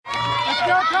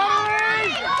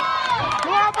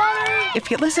If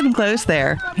you listen close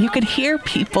there, you could hear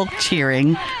people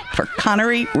cheering for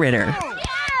Connery Ritter.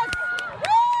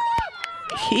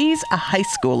 He's a high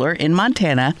schooler in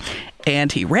Montana,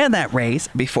 and he ran that race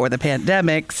before the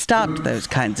pandemic stopped those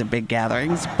kinds of big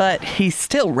gatherings, but he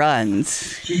still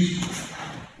runs.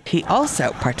 He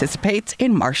also participates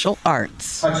in martial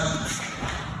arts.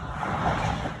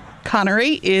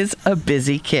 Connery is a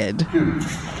busy kid.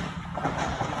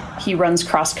 He runs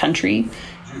cross country.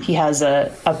 He has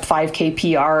a 5K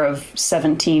PR of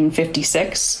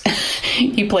 17:56.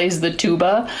 He plays the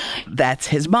tuba. That's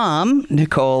his mom,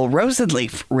 Nicole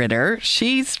Rosenleaf Ritter.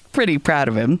 She's pretty proud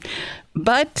of him,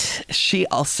 but she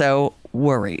also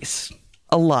worries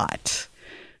a lot.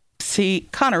 See,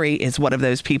 Connery is one of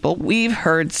those people we've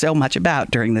heard so much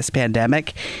about during this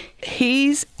pandemic.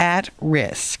 He's at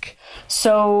risk.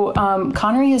 So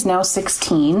Connery is now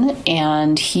 16,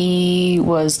 and he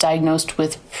was diagnosed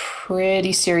with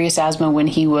pretty serious asthma when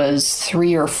he was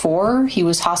 3 or 4. He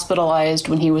was hospitalized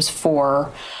when he was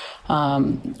 4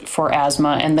 for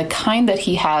asthma. And the kind that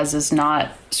he has is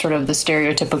not sort of the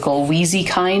stereotypical wheezy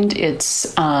kind.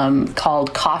 It's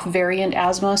called cough variant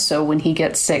asthma. So when he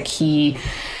gets sick, he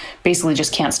basically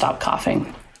just can't stop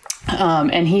coughing.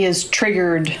 And he is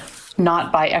triggered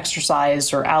not by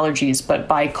exercise or allergies, but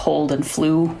by cold and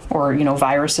flu or,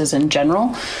 viruses in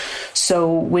general.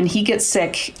 So when he gets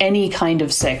sick, any kind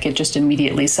of sick, it just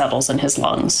immediately settles in his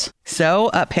lungs. So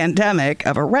a pandemic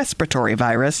of a respiratory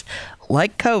virus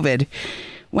like COVID,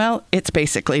 well, it's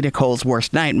basically Nicole's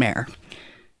worst nightmare.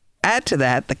 Add to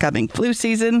that the coming flu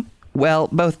season. Well,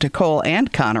 both Nicole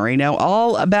and Connery know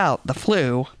all about the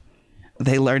flu.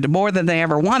 They learned more than they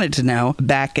ever wanted to know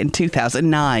back in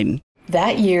 2009.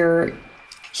 That year,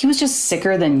 he was just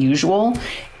sicker than usual,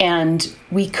 and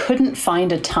we couldn't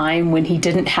find a time when he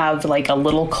didn't have like a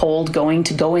little cold going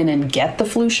to go in and get the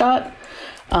flu shot.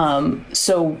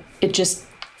 So we just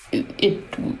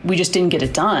didn't get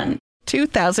it done.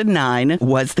 2009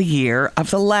 was the year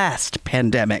of the last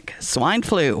pandemic, swine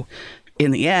flu. In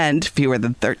the end, fewer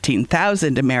than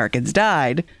 13,000 Americans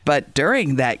died, but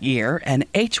during that year, an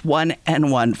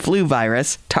H1N1 flu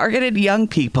virus targeted young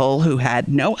people who had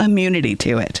no immunity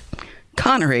to it.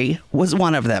 Connery was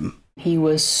one of them. He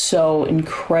was so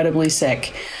incredibly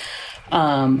sick.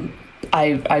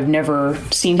 I've never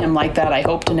seen him like that. I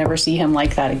hope to never see him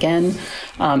like that again.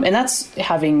 And that's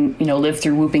having, lived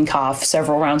through whooping cough,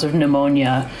 several rounds of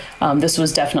pneumonia. This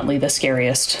was definitely the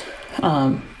scariest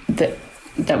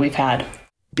that we've had.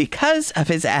 Because of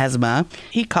his asthma,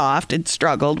 he coughed and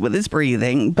struggled with his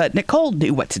breathing, but Nicole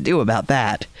knew what to do about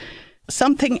that.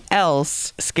 Something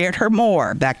else scared her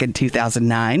more back in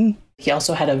 2009. He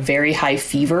also had a very high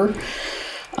fever,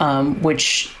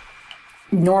 which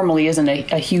normally isn't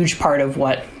a huge part of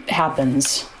what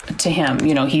happens to him.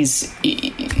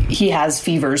 He has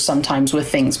fevers sometimes with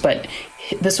things, but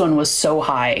this one was so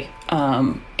high.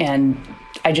 And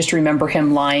I just remember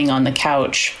him lying on the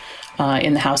couch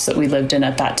in the house that we lived in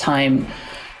at that time,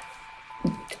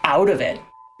 out of it.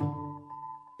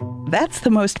 That's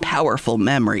the most powerful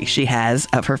memory she has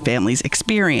of her family's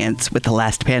experience with the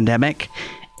last pandemic,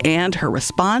 and her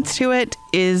response to it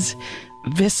is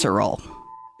visceral.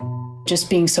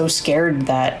 Just being so scared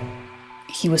that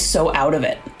he was so out of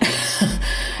it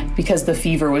because the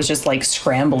fever was just like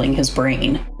scrambling his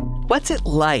brain. What's it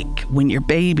like when your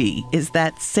baby is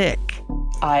that sick?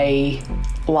 I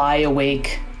lie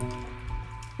awake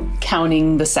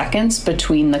counting the seconds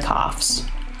between the coughs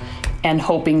and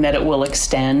hoping that it will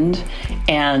extend,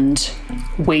 and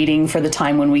waiting for the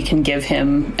time when we can give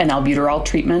him an albuterol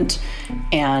treatment,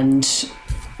 and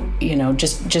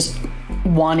just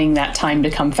wanting that time to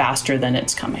come faster than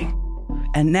it's coming.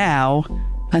 And now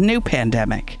a new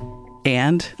pandemic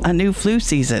and a new flu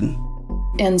season.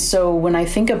 And so when I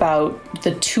think about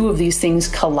the two of these things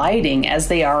colliding, as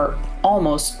they are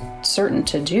almost certain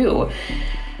to do,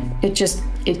 it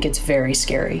gets very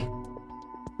scary.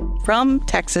 From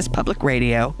Texas Public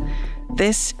Radio,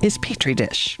 this is Petri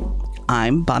Dish.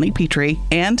 I'm Bonnie Petrie,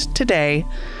 and today,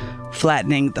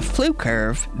 flattening the flu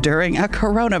curve during a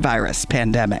coronavirus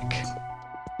pandemic.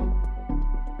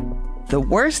 The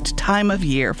worst time of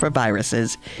year for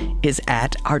viruses is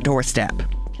at our doorstep.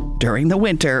 During the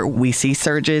winter, we see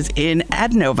surges in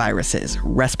adenoviruses,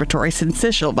 respiratory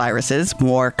syncytial viruses,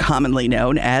 more commonly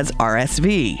known as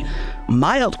RSV.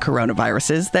 Mild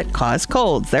coronaviruses that cause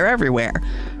colds. They're everywhere.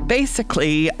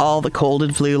 Basically, all the cold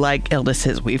and flu-like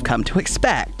illnesses we've come to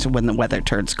expect when the weather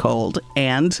turns cold.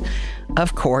 And,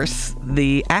 of course,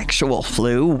 the actual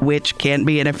flu, which can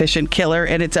be an efficient killer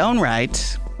in its own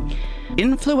right.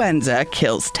 Influenza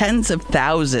kills tens of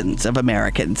thousands of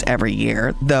Americans every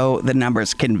year, though the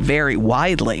numbers can vary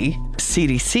widely.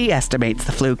 CDC estimates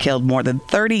the flu killed more than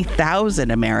 30,000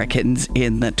 Americans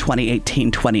in the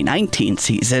 2018-2019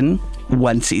 season.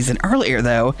 One season earlier,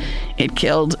 though, it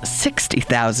killed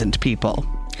 60,000 people.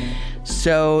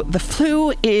 So the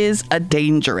flu is a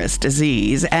dangerous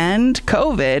disease, and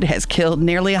COVID has killed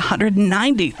nearly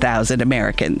 190,000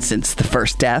 Americans since the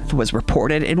first death was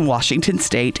reported in Washington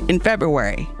state in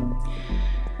February.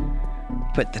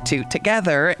 Put the two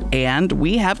together, and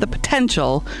we have the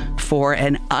potential for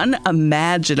an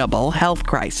unimaginable health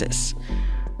crisis.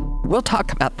 We'll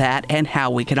talk about that and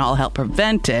how we can all help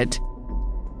prevent it.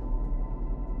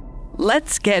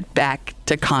 Let's get back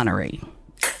to Connery.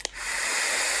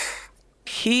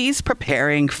 He's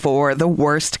preparing for the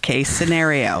worst case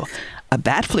scenario, a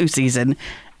bad flu season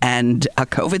and a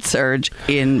COVID surge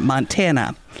in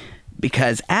Montana,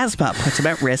 because asthma puts him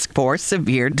at risk for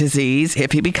severe disease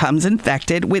if he becomes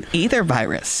infected with either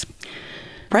virus.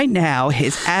 Right now,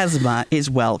 his asthma is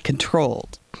well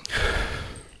controlled.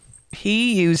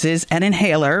 He uses an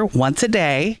inhaler once a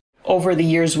day. Over the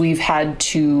years, we've had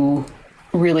to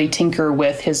really tinker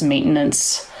with his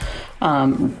maintenance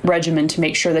regimen to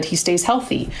make sure that he stays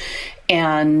healthy.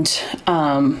 And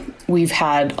we've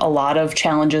had a lot of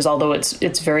challenges, although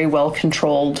it's very well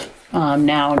controlled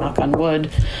now, knock on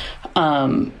wood.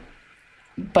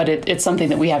 But it's something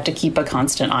that we have to keep a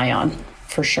constant eye on,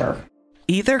 for sure.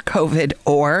 Either COVID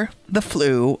or the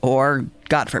flu, or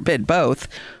God forbid both,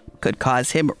 could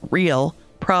cause him real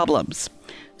problems.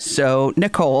 So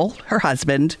Nicole, her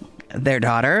husband, their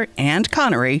daughter, and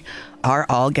Connery are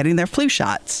all getting their flu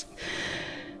shots.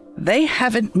 They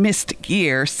haven't missed a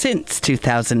year since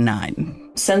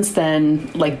 2009. Since then,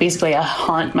 basically I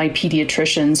haunt my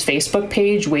pediatrician's Facebook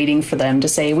page waiting for them to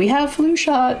say, we have flu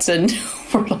shots. And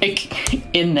we're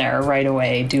in there right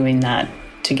away doing that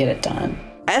to get it done.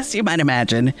 As you might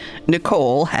imagine,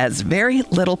 Nicole has very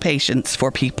little patience for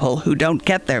people who don't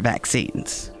get their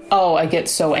vaccines. Oh, I get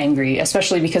so angry,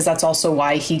 especially because that's also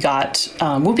why he got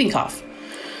whooping cough.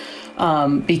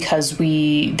 Because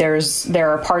there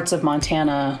are parts of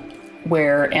Montana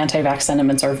where anti-vax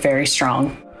sentiments are very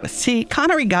strong. See,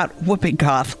 Connery got whooping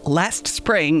cough last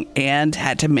spring and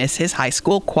had to miss his high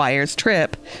school choir's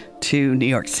trip to New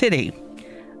York City.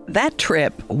 That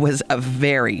trip was a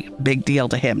very big deal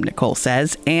to him, Nicole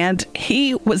says, and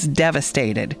he was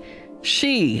devastated.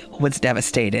 She was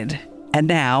devastated. And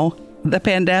now, the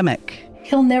pandemic.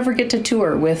 He'll never get to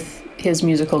tour with his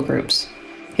musical groups.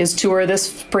 His tour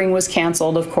this spring was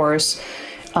canceled, of course.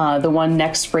 The one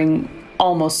next spring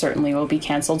almost certainly will be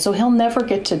canceled, so he'll never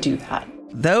get to do that.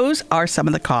 Those are some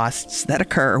of the costs that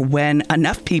occur when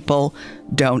enough people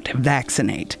don't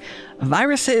vaccinate.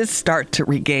 Viruses start to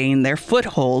regain their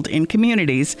foothold in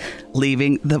communities,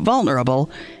 leaving the vulnerable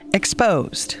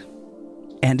exposed.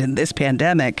 And in this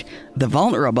pandemic, the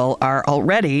vulnerable are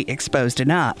already exposed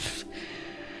enough.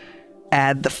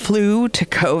 Add the flu to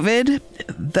COVID,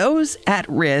 those at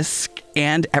risk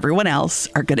and everyone else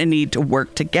are going to need to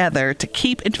work together to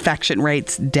keep infection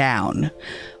rates down.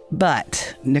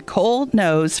 But Nicole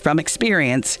knows from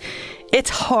experience, it's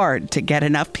hard to get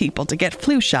enough people to get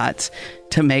flu shots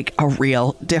to make a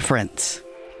real difference.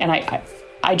 And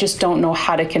I just don't know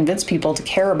how to convince people to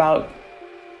care about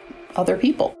other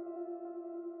people.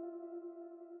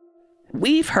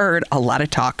 We've heard a lot of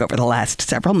talk over the last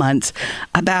several months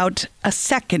about a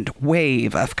second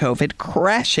wave of COVID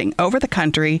crashing over the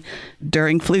country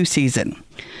during flu season.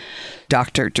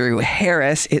 Dr. Drew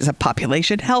Harris is a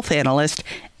population health analyst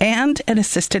and an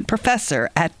assistant professor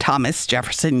at Thomas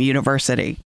Jefferson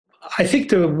University. I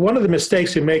think one of the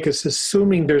mistakes we make is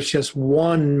assuming there's just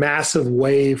one massive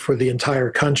wave for the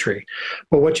entire country.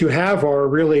 But what you have are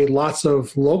really lots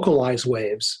of localized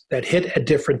waves that hit at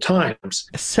different times.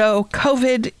 So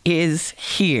COVID is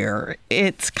here.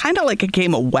 It's kind of like a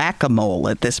game of whack-a-mole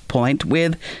at this point,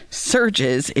 with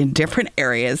surges in different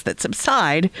areas that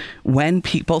subside when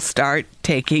people start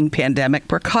taking pandemic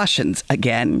precautions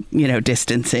again,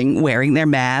 distancing, wearing their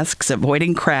masks,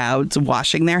 avoiding crowds,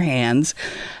 washing their hands.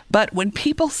 But when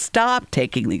people stop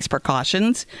taking these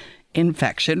precautions,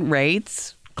 infection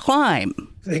rates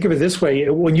climb. Think of it this way.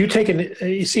 When you have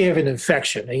an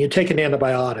infection and you take an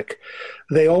antibiotic,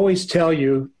 they always tell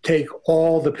you take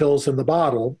all the pills in the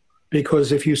bottle,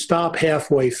 because if you stop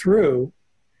halfway through,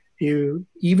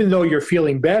 even though you're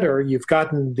feeling better, you've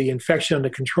gotten the infection under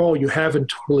control, you haven't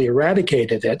totally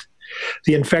eradicated it.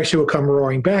 the infection will come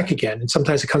roaring back again. And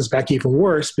sometimes it comes back even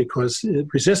worse because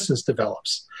resistance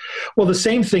develops. Well, the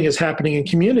same thing is happening in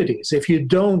communities. If you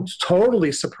don't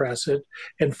totally suppress it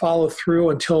and follow through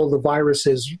until the virus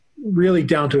is really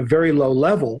down to a very low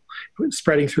level,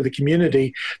 spreading through the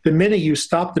community, the minute you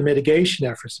stop the mitigation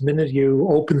efforts, the minute you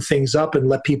open things up and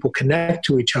let people connect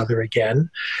to each other again,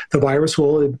 the virus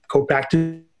will go back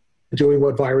to doing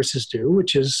what viruses do,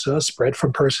 which is spread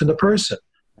from person to person.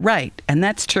 Right, and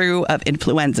that's true of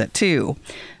influenza, too.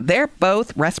 They're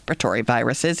both respiratory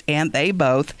viruses, and they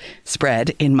both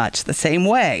spread in much the same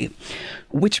way,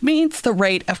 which means the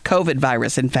rate of COVID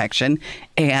virus infection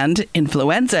and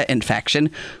influenza infection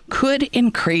could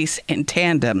increase in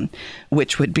tandem,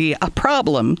 which would be a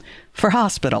problem for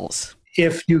hospitals.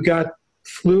 If you got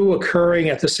flu occurring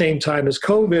at the same time as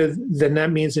COVID, then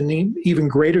that means an even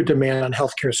greater demand on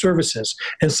healthcare services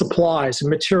and supplies and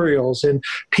materials and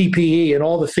PPE and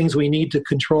all the things we need to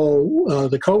control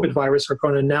the COVID virus are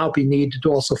going to now be needed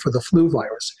also for the flu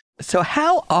virus. So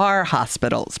how are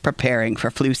hospitals preparing for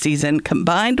flu season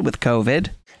combined with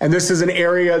COVID? And this is an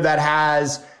area that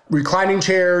has reclining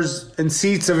chairs and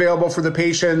seats available for the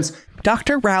patients.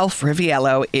 Dr. Ralph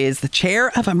Riviello is the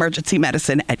chair of emergency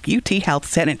medicine at UT Health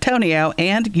San Antonio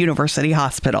and University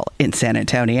Hospital in San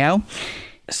Antonio.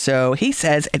 So he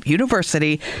says at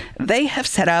University, they have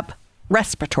set up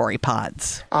respiratory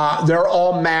pods. They're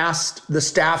all masked. The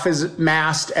staff is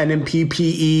masked and in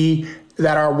PPE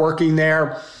that are working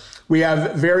there. We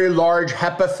have very large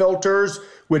HEPA filters,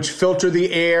 which filter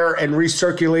the air and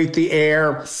recirculate the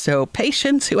air. So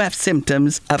patients who have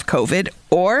symptoms of COVID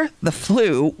or the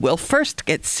flu will first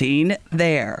get seen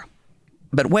there.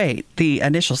 But wait, the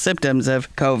initial symptoms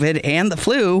of COVID and the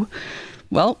flu,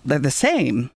 well, they're the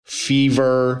same.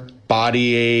 Fever,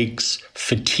 body aches,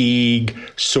 fatigue,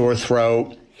 sore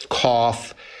throat,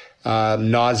 cough,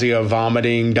 nausea,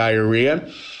 vomiting, diarrhea.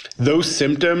 Those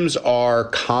symptoms are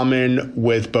common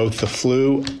with both the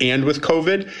flu and with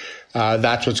COVID.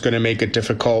 That's what's going to make it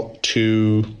difficult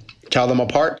to tell them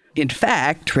apart. In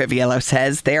fact, Riviello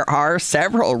says there are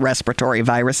several respiratory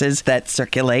viruses that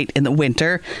circulate in the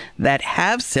winter that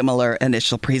have similar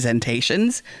initial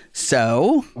presentations.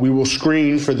 So we will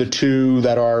screen for the two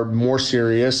that are more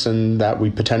serious and that we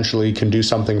potentially can do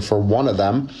something for one of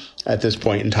them at this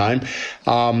point in time.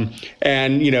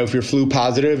 And, if you're flu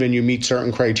positive and you meet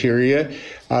certain criteria,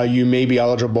 you may be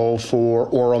eligible for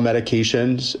oral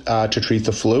medications to treat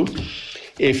the flu.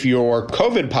 If you're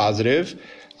COVID positive,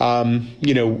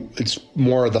 it's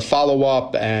more of the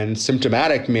follow-up and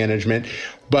symptomatic management,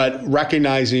 but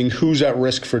recognizing who's at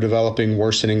risk for developing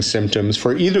worsening symptoms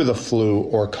for either the flu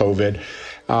or COVID,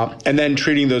 and then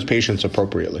treating those patients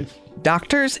appropriately.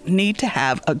 Doctors need to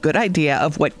have a good idea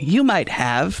of what you might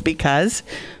have because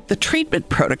the treatment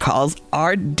protocols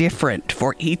are different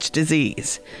for each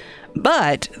disease.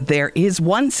 But there is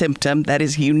one symptom that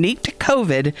is unique to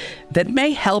COVID that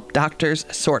may help doctors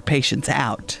sort patients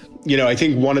out. I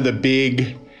think one of the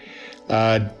big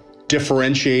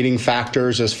differentiating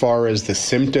factors as far as the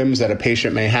symptoms that a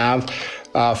patient may have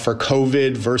for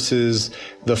COVID versus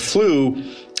the flu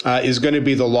is going to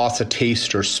be the loss of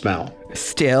taste or smell.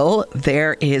 Still,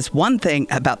 there is one thing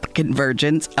about the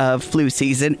convergence of flu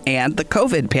season and the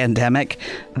COVID pandemic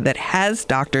that has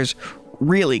doctors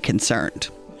really concerned.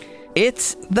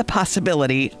 It's the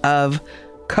possibility of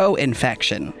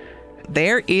co-infection.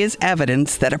 There is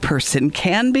evidence that a person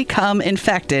can become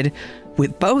infected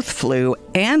with both flu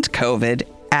and COVID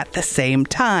at the same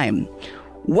time.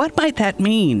 What might that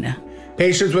mean?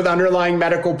 Patients with underlying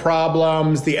medical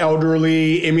problems, the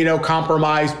elderly,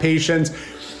 immunocompromised patients,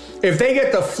 if they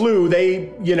get the flu,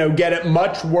 they, get it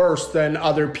much worse than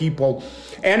other people.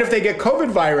 And if they get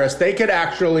COVID virus, they could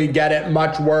actually get it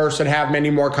much worse and have many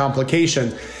more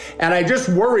complications. And I just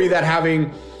worry that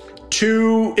having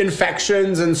two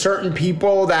infections in certain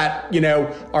people that,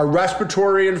 are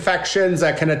respiratory infections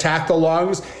that can attack the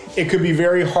lungs, it could be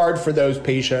very hard for those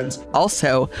patients.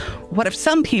 Also, what if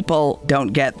some people don't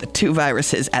get the two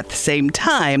viruses at the same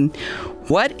time?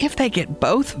 What if they get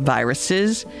both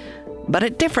viruses, but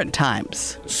at different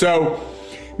times? So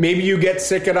maybe you get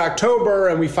sick in October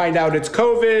and we find out it's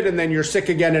COVID, and then you're sick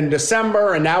again in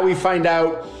December, and now we find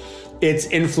out it's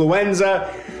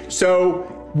influenza.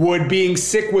 So would being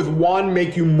sick with one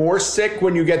make you more sick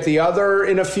when you get the other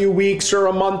in a few weeks or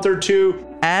a month or two?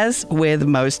 As with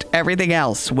most everything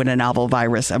else when a novel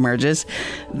virus emerges,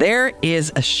 there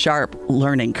is a sharp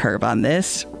learning curve on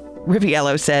this.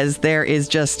 Riviello says there is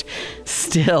just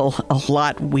still a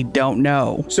lot we don't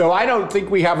know. So I don't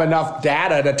think we have enough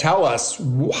data to tell us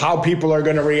how people are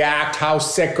going to react, how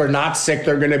sick or not sick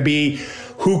they're going to be,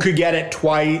 who could get it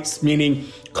twice, meaning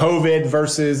COVID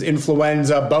versus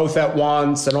influenza, both at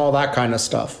once, and all that kind of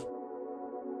stuff.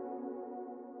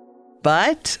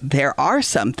 But there are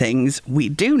some things we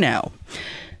do know.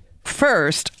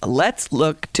 First, let's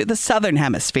look to the Southern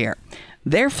Hemisphere.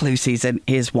 Their flu season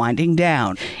is winding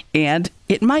down, and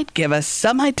it might give us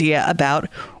some idea about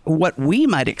what we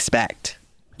might expect.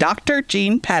 Dr.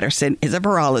 Jean Patterson is a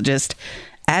virologist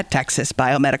at Texas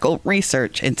Biomedical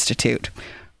Research Institute.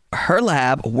 Her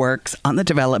lab works on the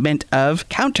development of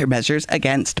countermeasures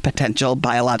against potential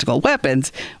biological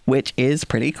weapons, which is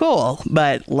pretty cool.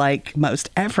 But like most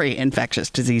every infectious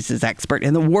diseases expert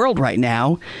in the world right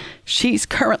now, she's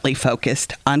currently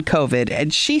focused on COVID,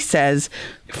 and she says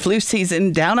flu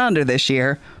season down under this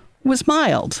year was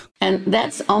mild. And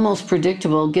that's almost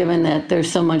predictable given that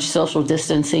there's so much social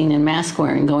distancing and mask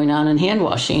wearing going on and hand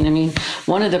washing. I mean,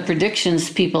 one of the predictions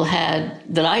people had,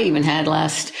 that I even had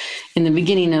in the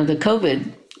beginning of the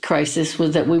COVID crisis,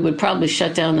 was that we would probably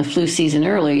shut down the flu season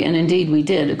early. And indeed we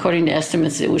did. According to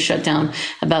estimates, it was shut down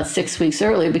about 6 weeks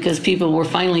early because people were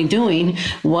finally doing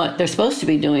what they're supposed to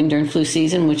be doing during flu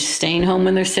season, which is staying home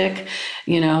when they're sick,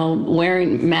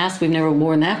 wearing masks. We've never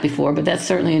worn that before, but that's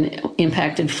certainly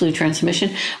impacted flu transmission,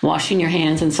 washing your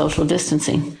hands and social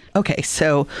distancing. Okay,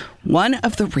 so one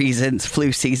of the reasons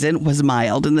flu season was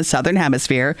mild in the Southern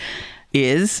Hemisphere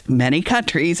is many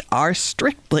countries are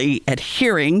strictly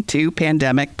adhering to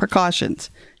pandemic precautions.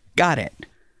 Got it.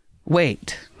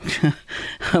 Wait,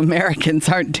 Americans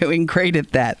aren't doing great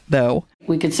at that, though.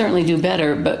 We could certainly do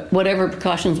better, but whatever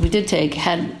precautions we did take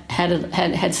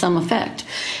had some effect.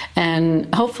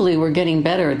 And hopefully we're getting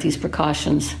better at these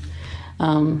precautions.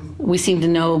 We seem to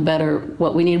know better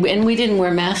what we need. And we didn't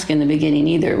wear masks in the beginning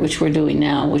either, which we're doing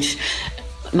now, which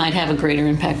might have a greater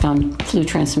impact on flu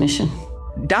transmission.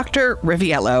 Dr.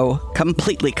 Riviello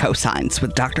completely co-signs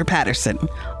with Dr. Patterson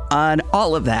on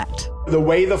all of that. The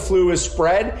way the flu is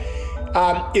spread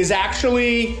is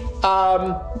actually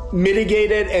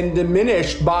mitigated and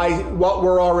diminished by what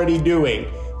we're already doing.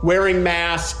 Wearing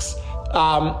masks,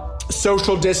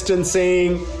 social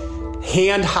distancing,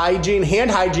 hand hygiene.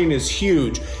 Hand hygiene is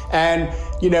huge. And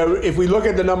if we look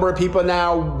at the number of people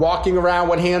now walking around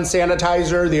with hand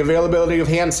sanitizer, the availability of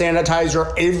hand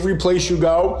sanitizer every place you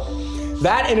go,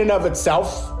 that in and of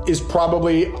itself is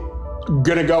probably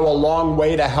going to go a long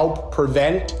way to help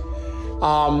prevent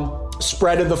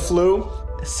spread of the flu.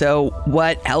 So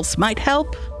what else might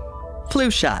help?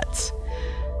 Flu shots.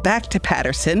 Back to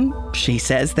Patterson. She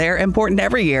says they're important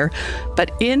every year,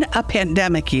 but in a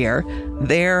pandemic year,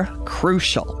 they're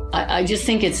crucial. I just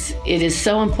think it is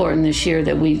so important this year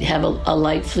that we have a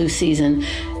light flu season,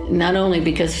 not only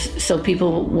because so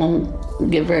people won't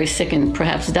get very sick and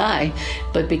perhaps die,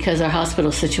 but because our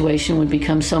hospital situation would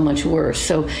become so much worse.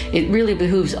 So it really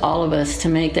behooves all of us to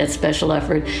make that special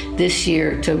effort this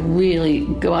year to really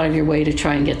go out of your way to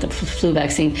try and get the flu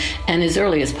vaccine. And as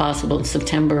early as possible in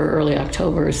September, early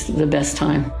October is the best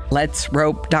time. Let's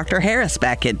rope Dr. Harris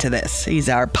back into this. He's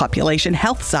our population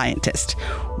health scientist.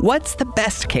 What's the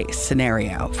best case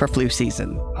scenario for flu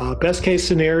season? Best case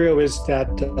scenario is that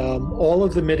all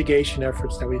of the mitigation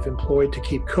efforts that we've employed to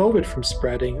keep COVID from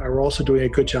spreading are also doing a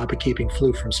good job of keeping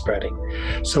flu from spreading.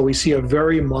 So we see a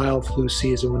very mild flu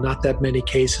season with not that many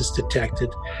cases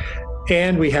detected.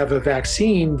 And we have a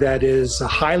vaccine that is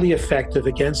highly effective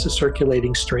against the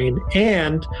circulating strain.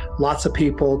 And lots of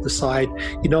people decide,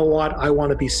 you know what, I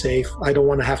want to be safe. I don't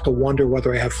want to have to wonder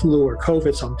whether I have flu or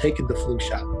COVID, so I'm taking the flu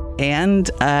shot. And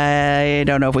I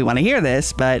don't know if we want to hear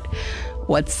this, but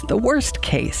what's the worst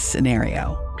case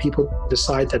scenario? People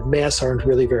decide that masks aren't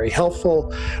really very helpful,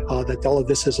 that all of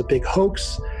this is a big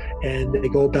hoax, and they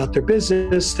go about their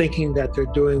business thinking that they're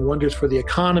doing wonders for the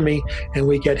economy, and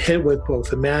we get hit with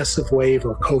both a massive wave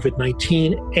of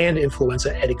COVID-19 and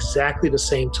influenza at exactly the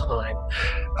same time,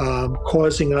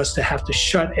 causing us to have to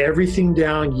shut everything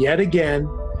down yet again,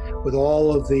 with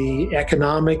all of the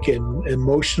economic and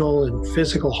emotional and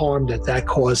physical harm that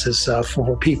causes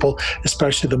for people,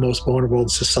 especially the most vulnerable in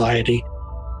society.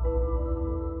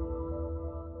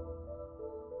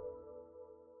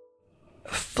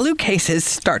 Flu cases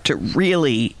start to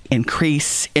really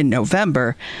increase in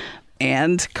November,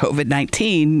 and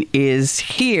COVID-19 is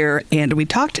here. And we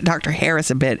talked to Dr.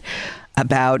 Harris a bit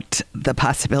about the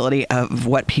possibility of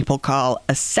what people call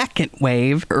a second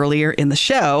wave earlier in the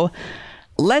show.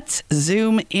 Let's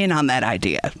zoom in on that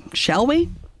idea, shall we?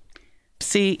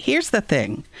 See, here's the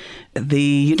thing. The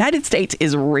United States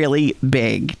is really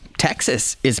big.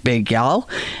 Texas is big, y'all.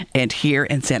 And here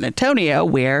in San Antonio,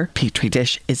 where Petri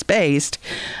Dish is based,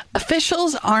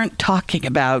 officials aren't talking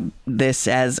about this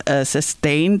as a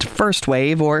sustained first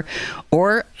wave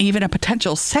or even a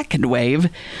potential second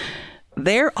wave.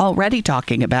 They're already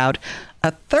talking about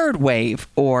a third wave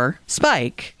or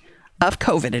spike of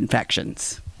COVID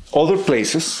infections. Other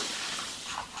places,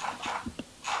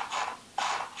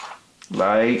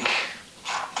 like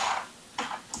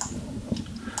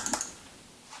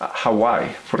Hawaii,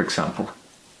 for example.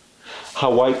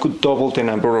 Hawaii could double the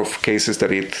number of cases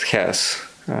that it has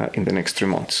in the next 3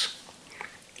 months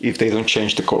if they don't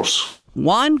change the course.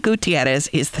 Juan Gutierrez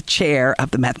is the chair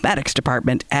of the mathematics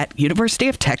department at University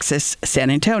of Texas, San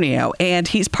Antonio, and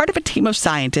he's part of a team of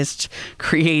scientists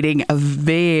creating a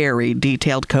very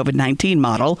detailed COVID-19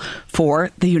 model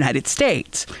for the United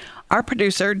States. Our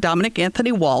producer, Dominic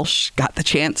Anthony Walsh, got the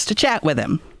chance to chat with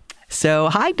him. So,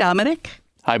 hi, Dominic.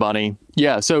 Hi, Bonnie.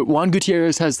 Yeah, so Juan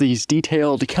Gutierrez has these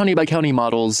detailed county-by-county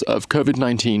models of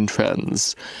COVID-19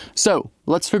 trends. So,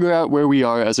 let's figure out where we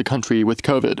are as a country with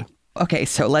COVID. Okay,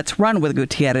 so let's run with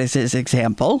Gutierrez's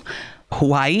example.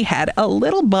 Hawaii had a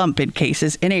little bump in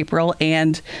cases in April,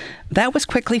 and that was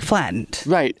quickly flattened.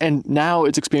 Right, and now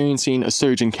it's experiencing a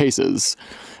surge in cases.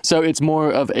 So it's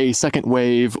more of a second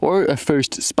wave or a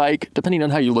first spike, depending on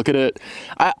how you look at it.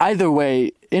 Either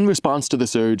way, in response to the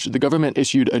surge, the government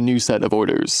issued a new set of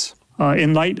orders.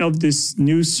 In light of this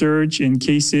new surge in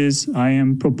cases, I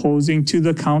am proposing to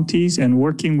the counties and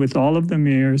working with all of the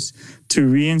mayors to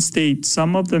reinstate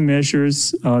some of the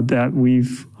measures that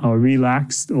we've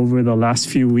relaxed over the last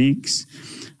few weeks.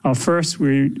 First,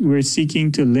 we're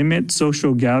seeking to limit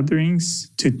social gatherings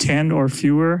to 10 or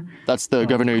fewer. That's the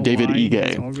Governor David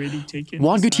Ige.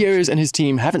 Juan Gutierrez and his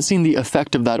team haven't seen the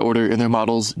effect of that order in their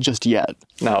models just yet.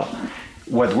 Now,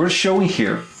 what we're showing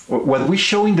here, what we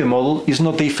show in the model is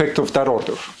not the effect of that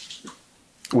order.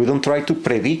 We don't try to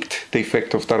predict the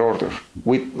effect of that order.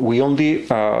 We only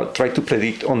try to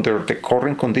predict under the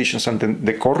current conditions, and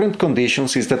the current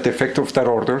conditions is that the effect of that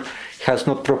order has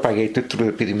not propagated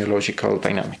through epidemiological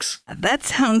dynamics. That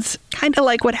sounds kind of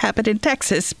like what happened in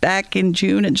Texas back in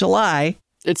June and July.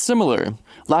 It's similar.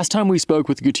 Last time we spoke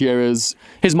with Gutierrez,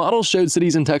 his model showed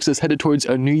cities in Texas headed towards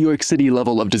a New York City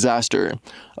level of disaster,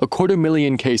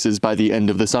 250,000 cases by the end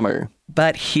of the summer.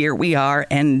 But here we are,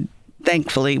 and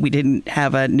thankfully we didn't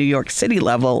have a New York City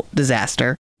level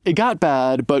disaster. It got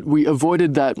bad, but we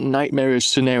avoided that nightmarish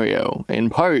scenario, in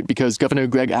part because Governor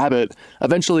Greg Abbott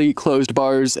eventually closed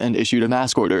bars and issued a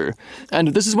mask order. And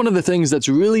this is one of the things that's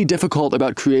really difficult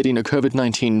about creating a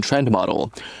COVID-19 trend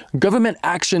model. Government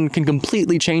action can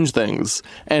completely change things,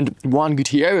 and Juan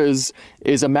Gutierrez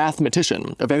is a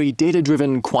mathematician, a very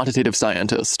data-driven quantitative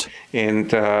scientist.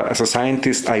 And as a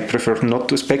scientist, I prefer not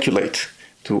to speculate,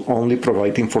 to only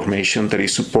provide information that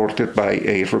is supported by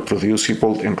a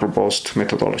reproducible and robust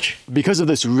methodology. Because of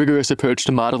this rigorous approach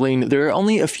to modeling, there are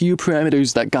only a few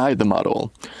parameters that guide the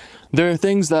model. There are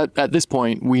things that, at this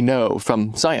point, we know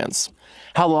from science.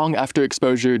 How long after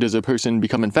exposure does a person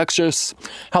become infectious?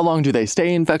 How long do they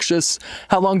stay infectious?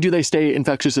 How long do they stay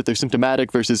infectious if they're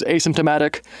symptomatic versus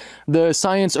asymptomatic? The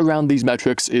science around these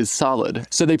metrics is solid,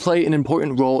 so they play an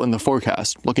important role in the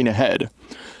forecast, looking ahead.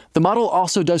 The model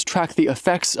also does track the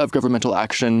effects of governmental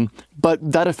action, but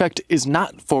that effect is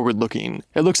not forward-looking.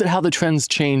 It looks at how the trends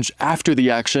change after the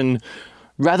action,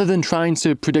 rather than trying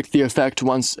to predict the effect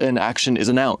once an action is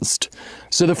announced.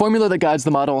 So the formula that guides the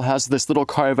model has this little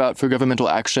carve-out for governmental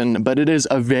action, but it is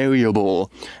a variable,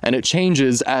 and it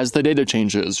changes as the data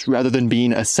changes, rather than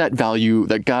being a set value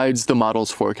that guides the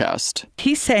model's forecast.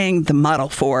 He's saying the model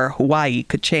for Hawaii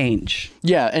could change.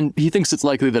 Yeah, and he thinks it's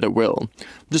likely that it will,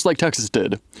 just like Texas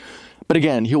did. But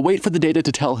again, he'll wait for the data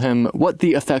to tell him what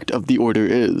the effect of the order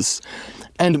is.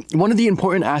 And one of the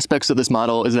important aspects of this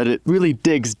model is that it really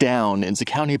digs down into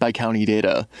county-by-county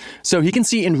data. So he can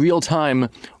see in real time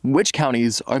which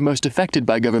counties are most affected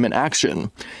by government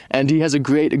action. And he has a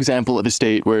great example of a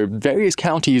state where various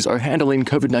counties are handling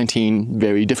COVID-19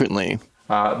 very differently.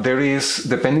 There is,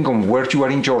 depending on where you are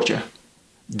in Georgia,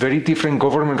 very different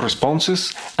government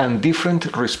responses and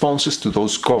different responses to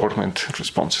those government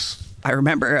responses. I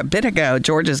remember a bit ago,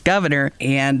 Georgia's governor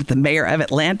and the mayor of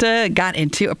Atlanta got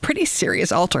into a pretty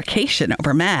serious altercation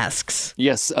over masks.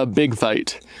 Yes, a big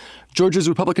fight. Georgia's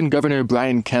Republican Governor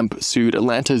Brian Kemp sued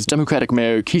Atlanta's Democratic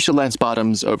Mayor Keisha Lance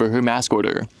Bottoms over her mask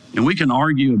order. And we can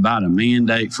argue about a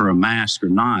mandate for a mask or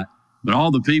not, but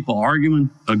all the people arguing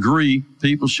agree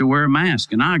people should wear a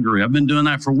mask. And I agree. I've been doing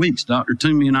that for weeks. Dr.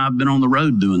 Toomey and I have been on the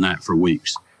road doing that for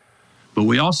weeks. But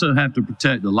we also have to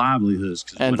protect the livelihoods.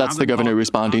 And that's the governor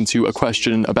responding to a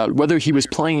question about whether he was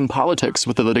playing politics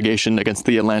with the litigation against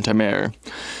the Atlanta mayor.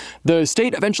 The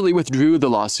state eventually withdrew the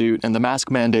lawsuit, and the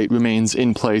mask mandate remains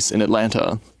in place in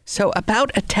Atlanta. So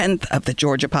about a tenth of the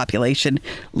Georgia population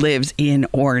lives in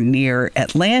or near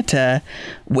Atlanta,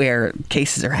 where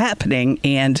cases are happening.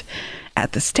 And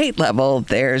at the state level,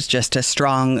 there's just a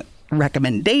strong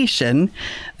recommendation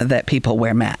that people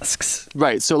wear masks.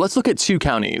 Right, so let's look at 2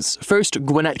 counties. First,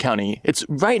 Gwinnett County. It's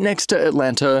right next to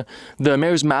Atlanta. The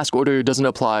mayor's mask order doesn't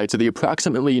apply to the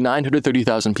approximately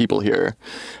 930,000 people here.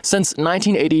 Since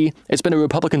 1980, it's been a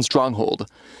Republican stronghold.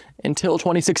 Until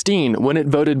 2016, when it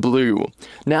voted blue.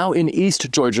 Now in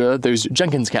East Georgia, there's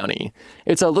Jenkins County.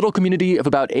 It's a little community of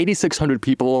about 8,600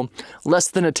 people, less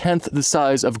than a tenth the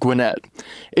size of Gwinnett.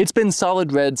 It's been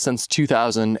solid red since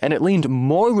 2000, and it leaned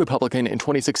more Republican in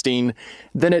 2016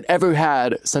 than it ever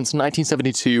had since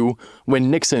 1972, when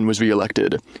Nixon was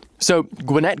reelected. So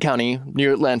Gwinnett County,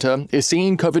 near Atlanta, is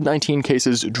seeing COVID-19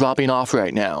 cases dropping off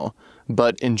right now.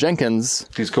 But in Jenkins,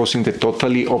 this goes in the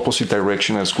totally opposite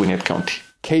direction as Gwinnett County.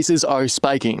 Cases are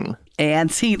spiking.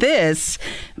 And see, this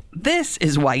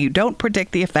is why you don't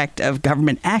predict the effect of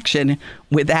government action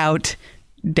without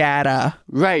data.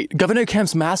 Right. Governor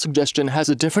Kemp's mask suggestion has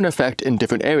a different effect in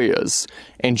different areas.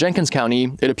 In Jenkins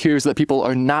County, it appears that people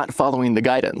are not following the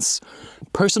guidance.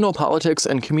 Personal politics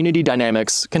and community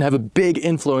dynamics can have a big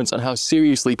influence on how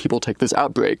seriously people take this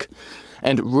outbreak.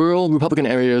 And rural Republican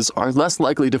areas are less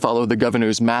likely to follow the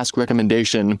governor's mask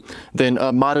recommendation than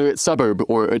a moderate suburb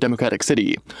or a Democratic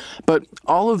city. But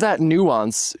all of that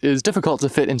nuance is difficult to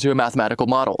fit into a mathematical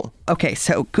model. Okay,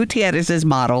 so Gutierrez's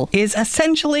model is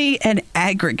essentially an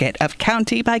aggregate of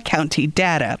county-by-county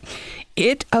data.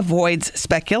 It avoids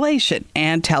speculation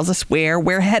and tells us where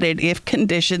we're headed if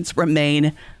conditions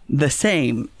remain the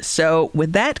same. So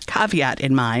with that caveat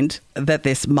in mind, that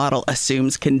this model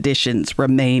assumes conditions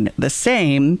remain the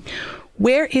same,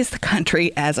 where is the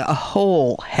country as a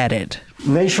whole headed?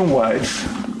 Nationwide,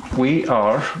 we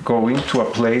are going to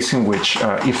a place in which,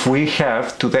 if we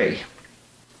have today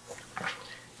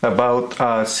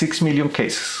about 6 million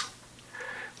cases,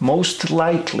 most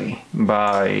likely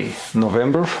by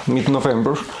November,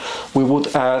 mid-November, we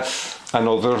would add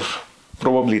another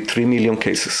probably 3 million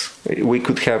cases. We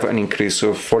could have an increase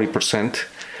of 40%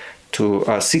 to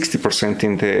 60%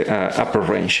 in the upper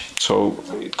range. So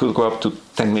it could go up to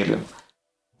 10 million.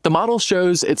 The model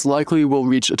shows it's likely we'll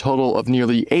reach a total of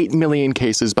nearly 8 million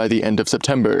cases by the end of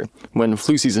September, when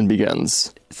flu season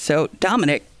begins. So,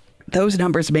 Dominic, those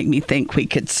numbers make me think we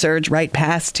could surge right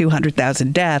past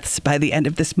 200,000 deaths by the end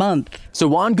of this month. So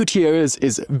Juan Gutierrez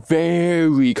is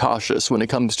very cautious when it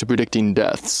comes to predicting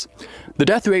deaths. The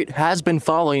death rate has been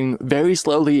falling very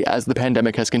slowly as the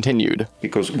pandemic has continued.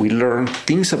 Because we learn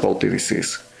things about the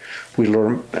disease. We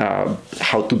learn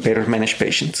how to better manage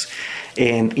patients.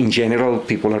 And in general,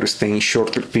 people are staying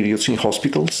shorter periods in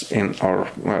hospitals, and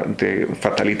the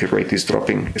fatality rate is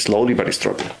dropping slowly, but it's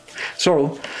dropping.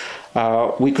 So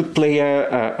we could play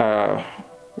a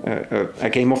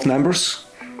game of numbers.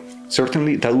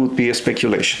 Certainly, that would be a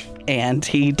speculation. And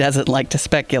he doesn't like to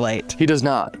speculate. He does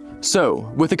not.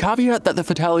 So, with the caveat that the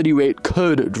fatality rate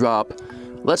could drop,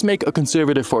 let's make a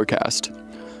conservative forecast.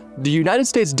 The United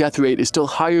States death rate is still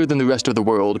higher than the rest of the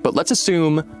world, but let's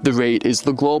assume the rate is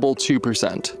the global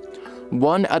 2%.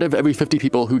 1 out of every 50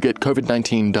 people who get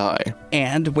COVID-19 die.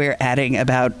 And we're adding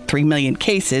about 3 million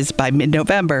cases by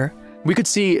mid-November. We could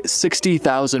see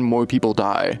 60,000 more people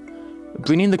die,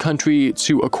 bringing the country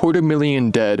to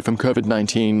 250,000 dead from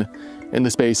COVID-19 in the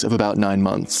space of about 9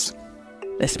 months.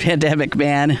 This pandemic,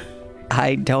 man,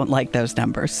 I don't like those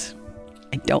numbers.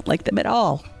 I don't like them at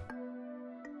all.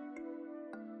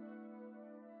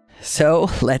 So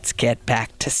let's get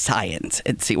back to science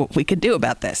and see what we can do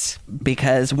about this.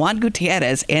 Because Juan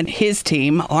Gutierrez and his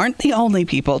team aren't the only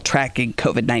people tracking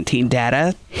COVID-19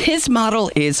 data. His model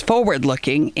is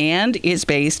forward-looking and is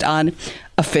based on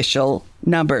official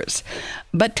numbers.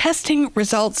 But testing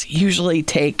results usually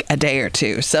take a day or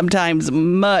two, sometimes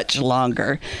much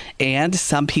longer, and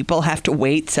some people have to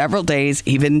wait several days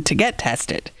even to get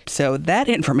tested. So that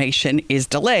information is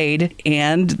delayed,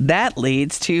 and that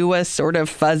leads to a sort of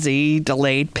fuzzy,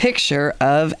 delayed picture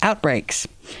of outbreaks.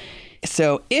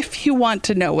 So if you want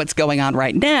to know what's going on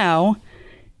right now,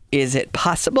 is it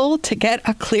possible to get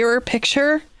a clearer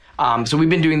picture? So we've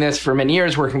been doing this for many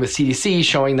years, working with CDC,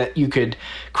 showing that you could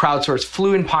crowdsource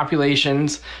flu in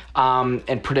populations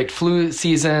and predict flu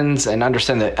seasons and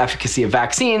understand the efficacy of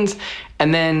vaccines.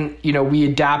 And then, we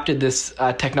adapted this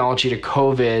technology to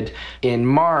COVID in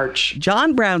March.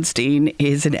 John Brownstein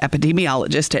is an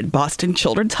epidemiologist at Boston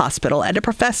Children's Hospital and a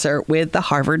professor with the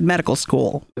Harvard Medical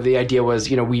School. The idea was,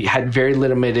 we had very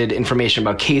limited information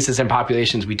about cases and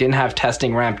populations. We didn't have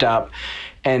testing ramped up.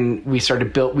 And we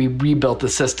rebuilt the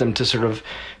system to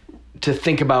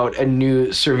think about a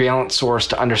new surveillance source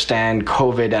to understand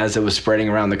COVID as it was spreading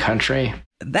around the country.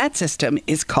 That system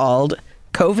is called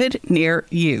COVID Near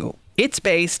You. It's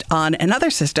based on another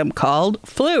system called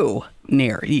Flu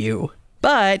near you.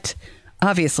 But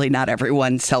obviously not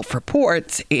everyone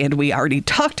self-reports, and we already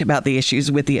talked about the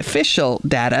issues with the official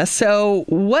data. So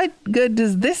what good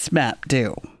does this map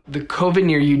do? The COVID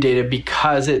near you data,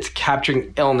 because it's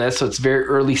capturing illness, so it's very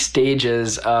early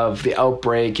stages of the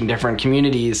outbreak in different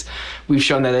communities, we've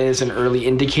shown that it is an early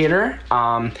indicator.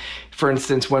 For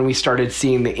instance, when we started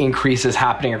seeing the increases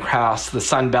happening across the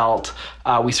Sun Belt,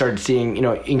 we started seeing,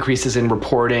 increases in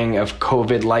reporting of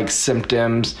COVID-like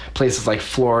symptoms, places like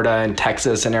Florida and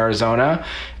Texas and Arizona.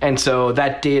 And so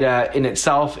that data in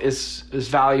itself is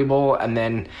valuable. And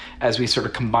then as we sort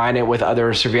of combine it with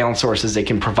other surveillance sources, it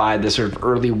can provide this sort of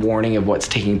early warning of what's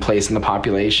taking place in the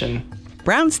population.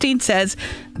 Brownstein says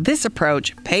this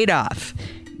approach paid off,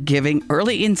 giving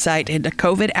early insight into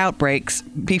COVID outbreaks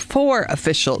before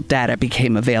official data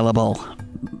became available.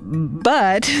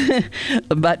 But,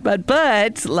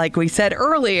 like we said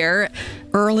earlier,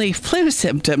 early flu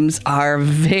symptoms are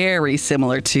very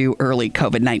similar to early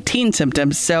COVID-19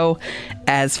 symptoms. So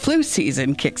as flu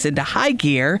season kicks into high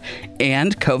gear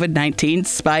and COVID-19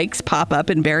 spikes pop up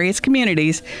in various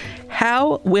communities,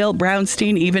 how will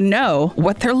Brownstein even know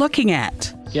what they're looking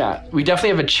at? Yeah, we definitely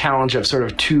have a challenge of sort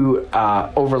of two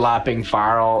overlapping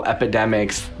viral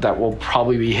epidemics that will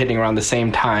probably be hitting around the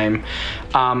same time.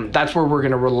 That's where we're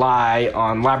going to rely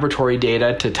on laboratory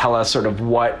data to tell us sort of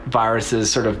what virus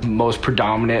is sort of most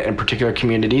predominant in particular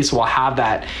communities. So we'll have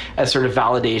that as sort of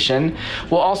validation.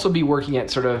 We'll also be working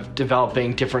at sort of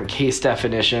developing different case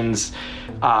definitions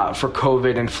for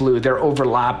COVID and flu. They're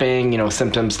overlapping,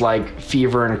 symptoms like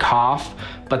fever and cough.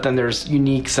 But then there's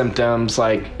unique symptoms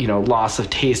like, loss of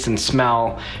taste and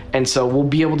smell. And so we'll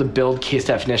be able to build case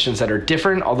definitions that are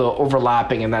different, although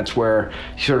overlapping, and that's where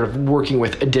sort of working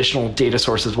with additional data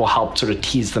sources will help sort of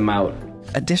tease them out.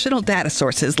 Additional data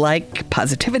sources like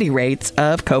positivity rates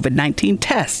of COVID-19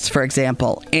 tests, for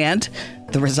example, and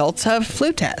the results of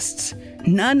flu tests.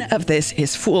 None of this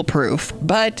is foolproof,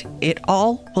 but it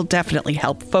all will definitely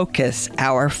help focus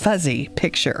our fuzzy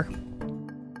picture.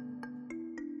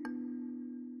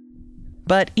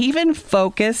 But even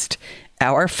focused,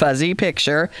 our fuzzy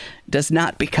picture does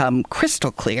not become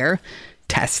crystal clear.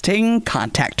 Testing,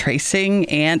 contact tracing,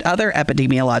 and other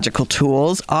epidemiological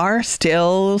tools are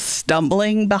still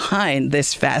stumbling behind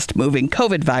this fast-moving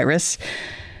COVID virus.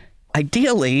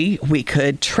 Ideally, we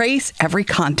could trace every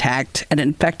contact an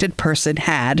infected person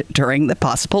had during the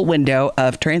possible window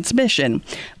of transmission.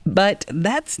 But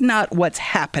that's not what's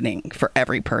happening for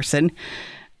every person.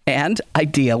 And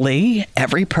ideally,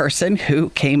 every person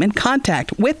who came in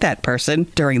contact with that person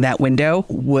during that window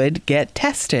would get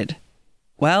tested.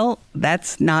 Well,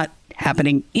 that's not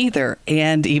happening either.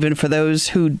 And even for those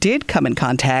who did come in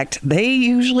contact, they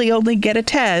usually only get a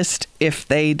test if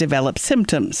they develop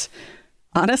symptoms.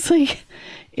 Honestly,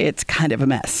 it's kind of a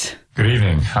mess. Good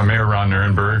evening. I'm Mayor Ron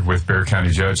Nirenberg with Bexar County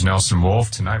Judge Nelson Wolf.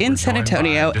 Tonight in San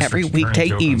Antonio, every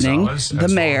weekday evening,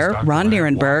 the mayor, Ron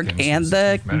Nirenberg, and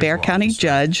the Bexar County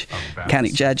Judge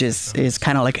is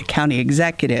kind of like a county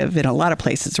executive in a lot of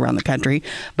places around the country.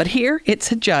 But here, it's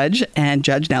a judge, and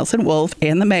Judge Nelson Wolf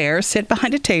and the mayor sit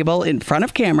behind a table in front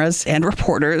of cameras and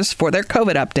reporters for their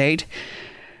COVID update.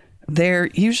 They're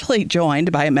usually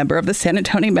joined by a member of the San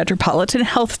Antonio Metropolitan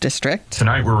Health District.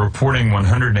 Tonight, we're reporting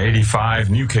 185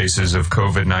 new cases of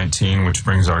COVID-19, which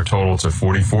brings our total to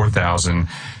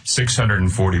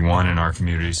 44,641 in our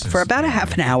community. For about a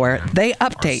half an hour, they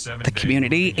update the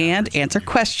community and answer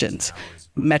questions.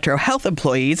 Metro Health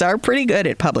employees are pretty good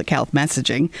at public health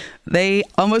messaging. They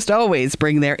almost always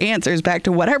bring their answers back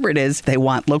to whatever it is they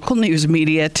want local news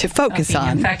media to focus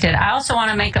on. Infected. I also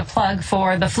want to make a plug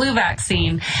for the flu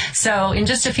vaccine. So in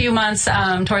just a few months,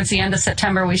 towards the end of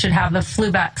September, we should have the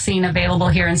flu vaccine available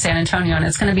here in San Antonio. And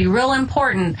it's going to be real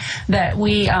important that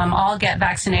we all get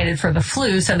vaccinated for the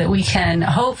flu so that we can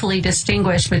hopefully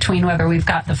distinguish between whether we've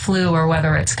got the flu or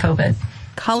whether it's COVID.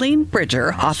 Colleen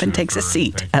Bridger often takes a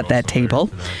seat at that table.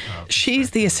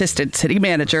 She's the assistant city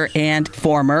manager and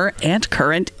former and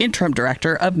current interim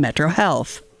director of Metro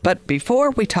Health. But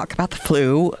before we talk about the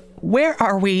flu, where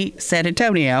are we, San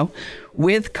Antonio,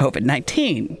 with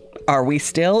COVID-19? Are we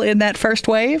still in that first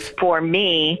wave? For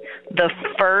me, the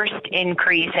first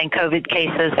increase in COVID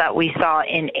cases that we saw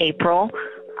in April,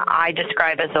 I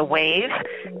describe as a wave.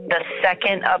 The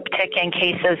second uptick in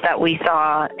cases that we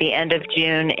saw the end of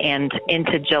June and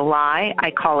into July, I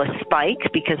call a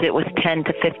spike because it was 10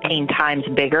 to 15 times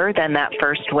bigger than that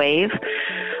first wave.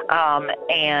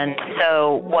 And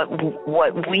so what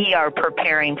we are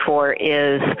preparing for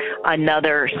is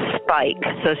another spike.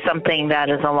 So something that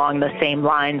is along the same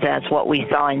lines as what we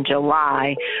saw in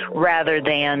July, rather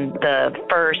than the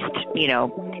first,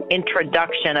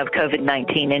 introduction of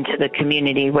COVID-19 into the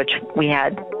community, which we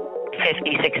had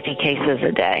 50, 60 cases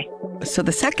a day. So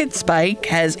the second spike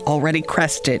has already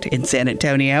crested in San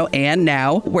Antonio, and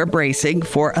now we're bracing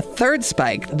for a third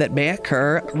spike that may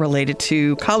occur related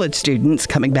to college students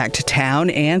coming back to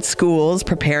town and schools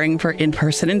preparing for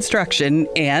in-person instruction.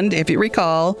 And if you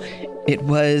recall, it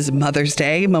was Mother's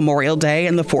Day, Memorial Day,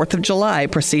 and the 4th of July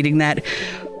preceding that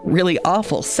really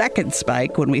awful second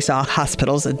spike when we saw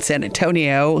hospitals in San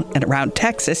Antonio and around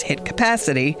Texas hit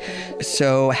capacity.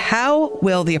 So how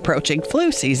will the approaching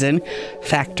flu season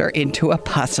factor into a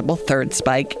possible third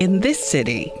spike in this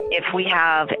city? If we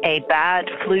have a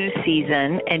bad flu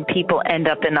season and people end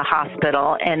up in the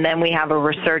hospital, and then we have a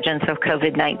resurgence of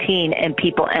COVID-19 and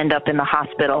people end up in the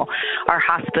hospital, our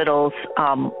hospitals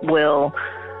will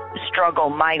struggle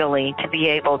mightily to be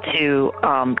able to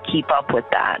keep up with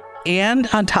that. And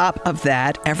on top of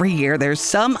that, every year there's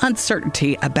some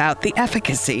uncertainty about the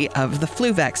efficacy of the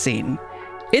flu vaccine.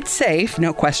 It's safe,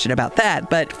 no question about that,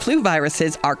 but flu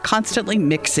viruses are constantly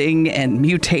mixing and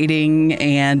mutating,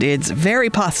 and it's very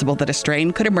possible that a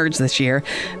strain could emerge this year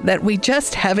that we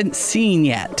just haven't seen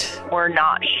yet. We're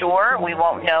not sure. We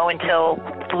won't know until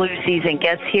flu season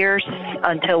gets here,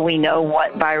 until we know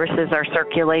what viruses are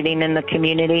circulating in the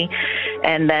community,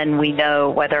 and then we know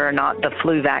whether or not the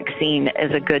flu vaccine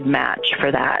is a good match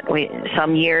for that.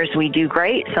 Some years we do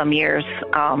great, some years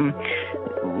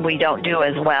we don't do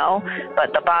as well,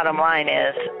 but the bottom line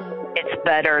is it's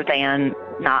better than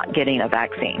not getting a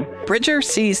vaccine. Bridger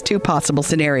sees two possible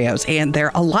scenarios, and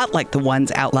they're a lot like the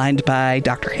ones outlined by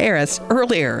Dr. Harris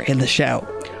earlier in the show.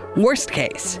 Worst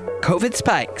case, COVID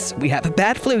spikes, we have a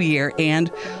bad flu year,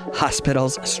 and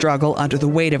hospitals struggle under the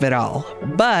weight of it all.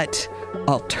 But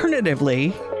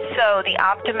alternatively, so the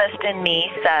optimist in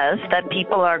me says that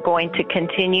people are going to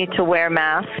continue to wear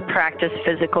masks, practice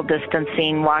physical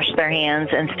distancing, wash their hands,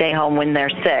 and stay home when they're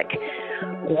sick.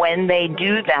 When they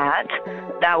do that,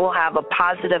 that will have a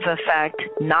positive effect,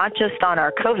 not just on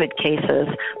our COVID cases,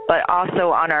 but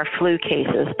also on our flu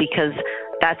cases, because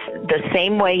that's the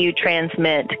same way you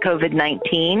transmit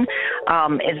COVID-19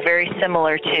 is very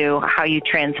similar to how you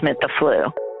transmit the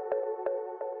flu.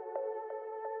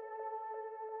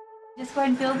 Just go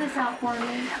ahead and fill this out for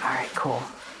me. All right, cool.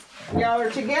 Y'all are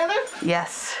together?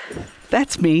 Yes.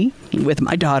 That's me with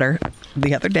my daughter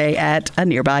the other day at a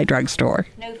nearby drugstore.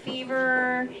 No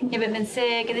fever, you haven't been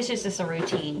sick, and this is just a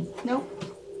routine. Nope.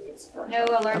 No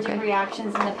allergic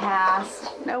reactions in the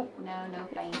past. Nope. No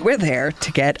pain. We're there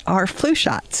to get our flu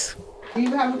shots. Do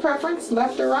you have a preference,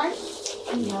 left or right?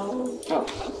 No.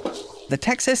 Oh. The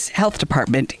Texas Health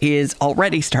Department is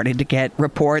already starting to get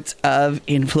reports of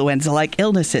influenza-like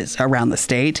illnesses around the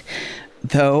state.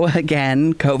 Though,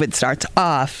 again, COVID starts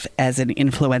off as an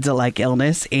influenza-like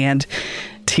illness, and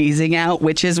teasing out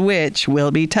which is which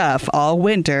will be tough all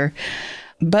winter.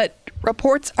 But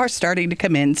reports are starting to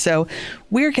come in, so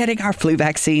we're getting our flu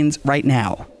vaccines right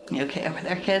now. You okay over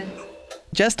there, kid?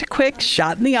 Just a quick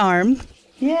shot in the arm.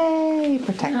 Yay,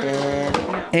 protected.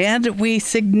 And we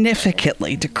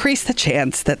significantly decrease the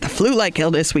chance that the flu-like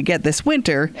illness we get this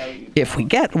winter, if we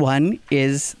get one,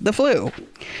 is the flu.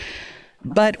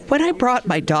 But when I brought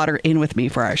my daughter in with me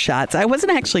for our shots, I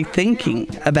wasn't actually thinking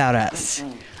about us.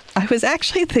 I was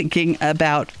actually thinking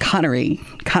about Connery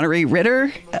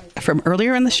Ritter from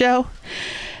earlier in the show.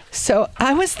 So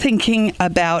I was thinking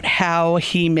about how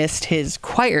he missed his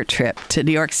choir trip to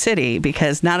New York City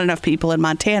because not enough people in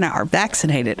Montana are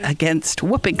vaccinated against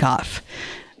whooping cough.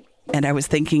 And I was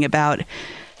thinking about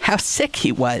how sick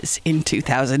he was in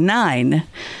 2009.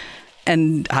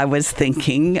 And I was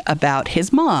thinking about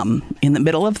his mom in the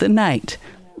middle of the night,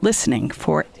 listening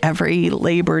for every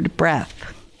labored breath.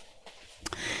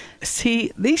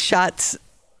 See, these shots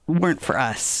weren't for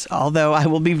us, although I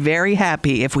will be very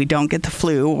happy if we don't get the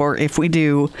flu, or if we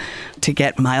do, to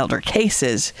get milder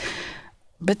cases.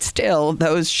 But still,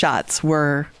 those shots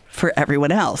were for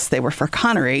everyone else. They were for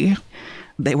Connery.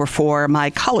 They were for my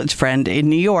college friend in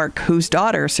New York whose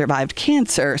daughter survived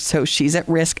cancer, so she's at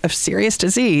risk of serious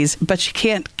disease, but she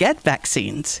can't get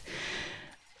vaccines.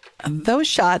 Those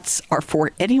shots are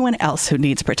for anyone else who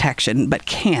needs protection but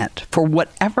can't, for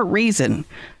whatever reason,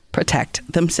 protect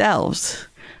themselves.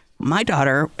 My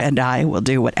daughter and I will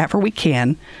do whatever we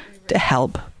can to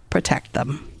help protect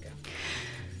them.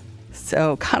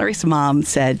 So Connery's mom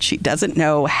said she doesn't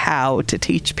know how to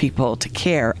teach people to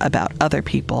care about other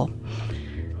people.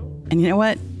 And you know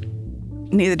what?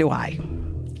 Neither do I.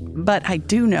 But I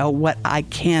do know what I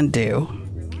can do.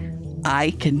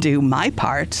 I can do my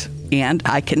part, and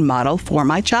I can model for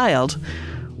my child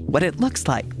what it looks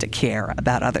like to care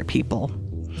about other people.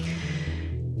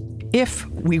 If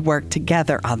we work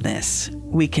together on this,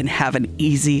 we can have an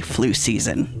easy flu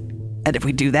season. And if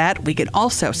we do that, we can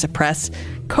also suppress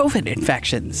COVID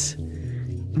infections.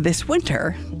 This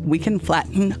winter, we can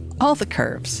flatten all the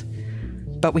curves.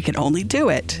 But we can only do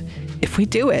it if we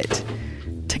do it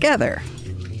together.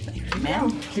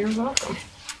 Here's awesome.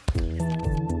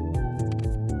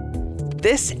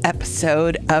 This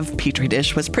episode of Petri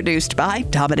Dish was produced by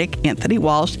Dominic Anthony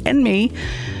Walsh and me.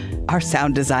 Our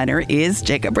sound designer is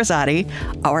Jacob Rosati.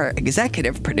 Our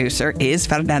executive producer is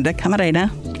Fernanda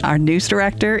Camarena. Our news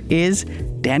director is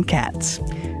Dan Katz.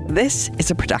 This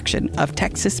is a production of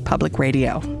Texas Public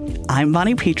Radio. I'm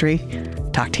Bonnie Petrie.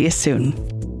 Talk to you soon.